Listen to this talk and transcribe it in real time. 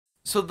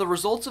So the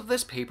results of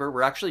this paper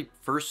were actually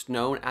first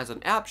known as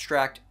an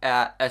abstract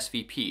at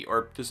SVP,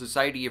 or the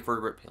Society of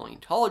Vertebrate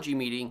Paleontology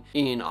meeting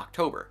in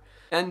October.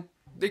 And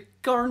they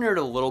garnered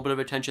a little bit of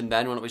attention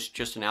then when it was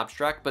just an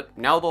abstract, but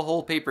now the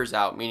whole paper's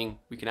out, meaning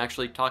we can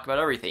actually talk about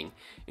everything,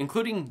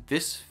 including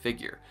this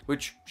figure,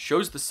 which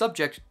shows the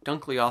subject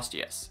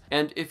Dunkleosteus.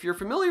 And if you're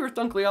familiar with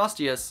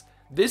Dunkleosteus,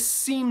 this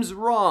seems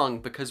wrong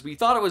because we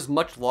thought it was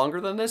much longer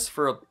than this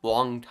for a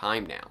long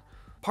time now.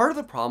 Part of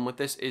the problem with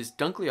this is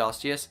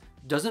Dunkleosteus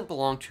doesn't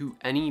belong to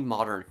any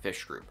modern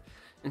fish group.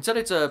 Instead,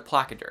 it's a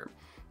placoderm.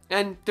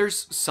 And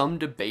there's some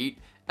debate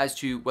as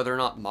to whether or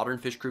not modern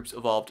fish groups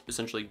evolved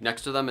essentially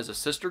next to them as a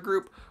sister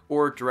group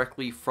or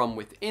directly from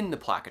within the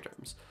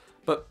placoderms.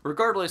 But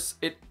regardless,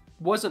 it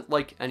wasn't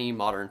like any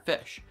modern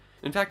fish.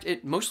 In fact,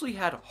 it mostly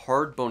had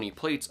hard bony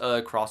plates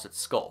across its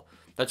skull.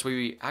 That's why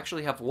we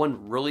actually have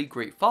one really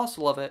great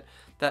fossil of it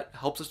that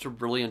helps us to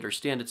really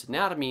understand its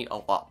anatomy a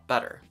lot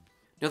better.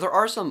 Now there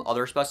are some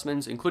other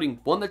specimens, including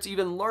one that's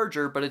even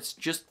larger, but it's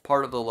just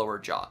part of the lower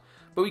jaw.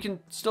 But we can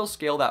still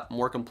scale that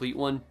more complete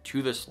one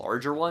to this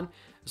larger one,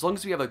 as long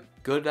as we have a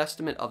good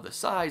estimate of the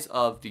size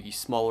of the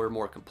smaller,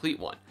 more complete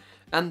one.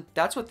 And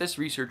that's what this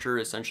researcher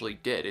essentially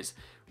did, is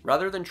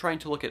rather than trying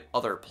to look at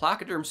other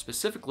placoderms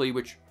specifically,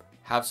 which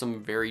have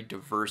some very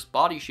diverse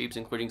body shapes,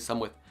 including some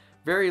with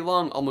very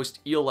long, almost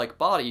eel-like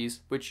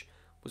bodies, which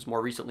was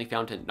more recently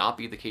found to not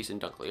be the case in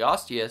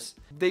Dunkleosteus,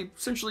 they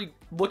essentially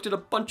looked at a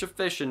bunch of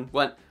fish and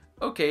went,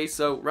 okay,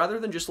 so rather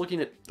than just looking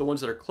at the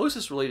ones that are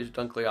closest related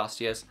to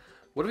Dunkleosteus,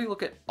 what if we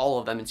look at all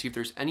of them and see if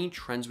there's any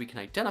trends we can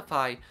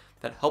identify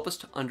that help us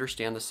to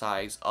understand the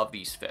size of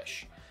these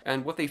fish?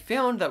 And what they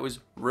found that was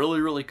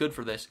really good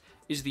for this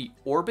is the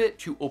orbit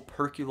to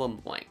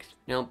operculum length.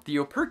 Now, the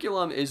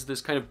operculum is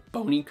this kind of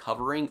bony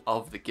covering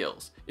of the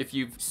gills. If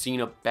you've seen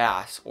a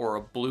bass or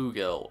a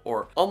bluegill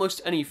or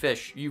almost any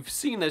fish, you've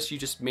seen this, you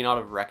just may not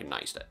have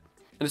recognized it.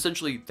 And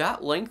essentially,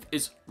 that length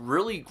is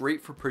really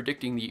great for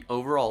predicting the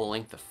overall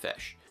length of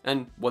fish.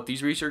 And what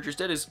these researchers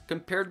did is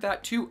compared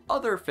that to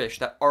other fish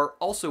that are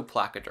also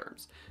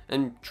placoderms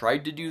and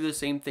tried to do the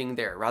same thing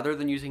there. Rather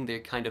than using the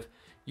kind of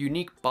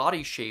unique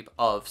body shape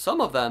of some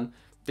of them,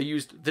 they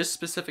used this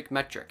specific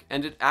metric,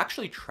 and it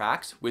actually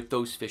tracks with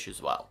those fish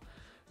as well.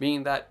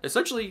 Meaning that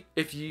essentially,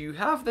 if you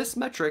have this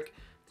metric,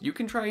 you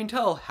can try and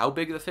tell how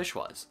big the fish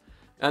was.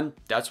 And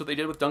that's what they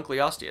did with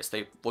Dunkleosteus.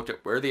 They looked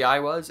at where the eye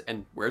was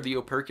and where the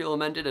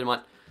operculum ended and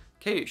went,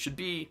 okay, it should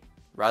be,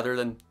 rather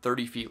than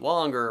 30 feet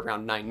long or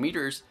around 9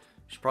 meters,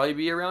 it should probably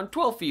be around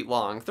 12 feet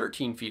long,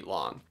 13 feet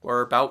long,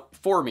 or about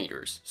 4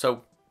 meters.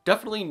 So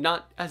definitely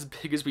not as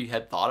big as we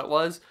had thought it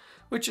was,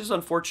 which is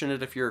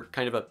unfortunate if you're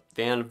kind of a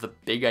fan of the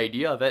big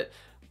idea of it.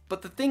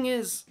 But the thing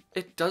is,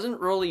 it doesn't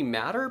really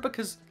matter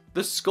because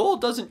the skull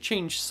doesn't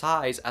change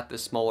size at the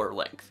smaller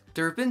length.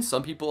 There have been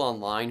some people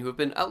online who have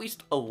been at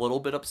least a little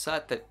bit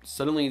upset that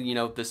suddenly, you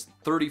know, this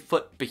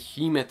 30-foot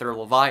behemoth or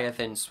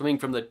leviathan swimming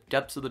from the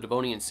depths of the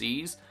Devonian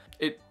seas,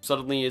 it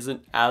suddenly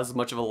isn't as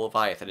much of a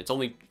leviathan. It's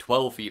only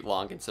 12 feet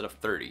long instead of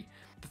 30.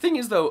 The thing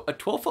is though, a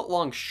 12-foot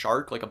long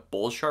shark, like a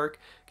bull shark,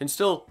 can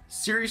still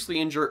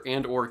seriously injure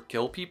and or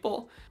kill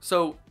people,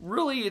 so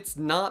really it's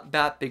not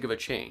that big of a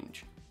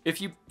change. If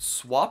you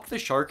swapped the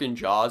shark in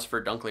Jaws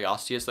for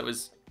Dunkleosteus that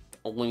was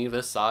only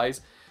this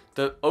size,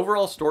 the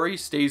overall story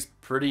stays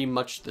pretty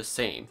much the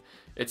same.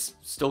 It's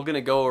still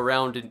gonna go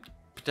around and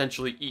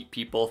potentially eat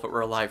people if it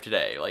were alive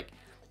today. Like,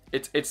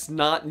 it's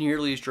not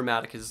nearly as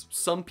dramatic as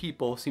some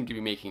people seem to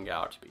be making it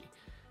out to be.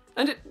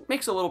 And it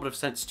makes a little bit of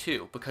sense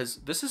too, because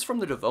this is from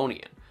the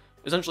Devonian.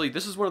 Essentially,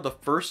 this is one of the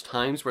first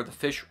times where the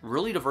fish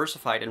really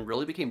diversified and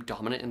really became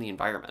dominant in the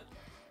environment.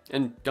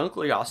 And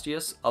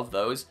Dunkleosteus, of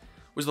those,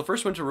 was the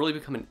first one to really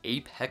become an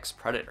apex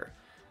predator.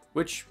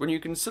 Which, when you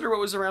consider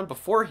what was around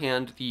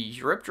beforehand, the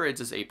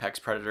Eurypterids as apex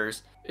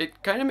predators,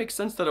 it kind of makes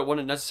sense that it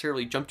wouldn't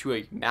necessarily jump to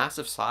a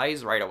massive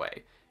size right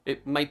away.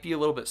 It might be a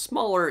little bit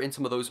smaller in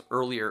some of those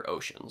earlier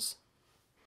oceans.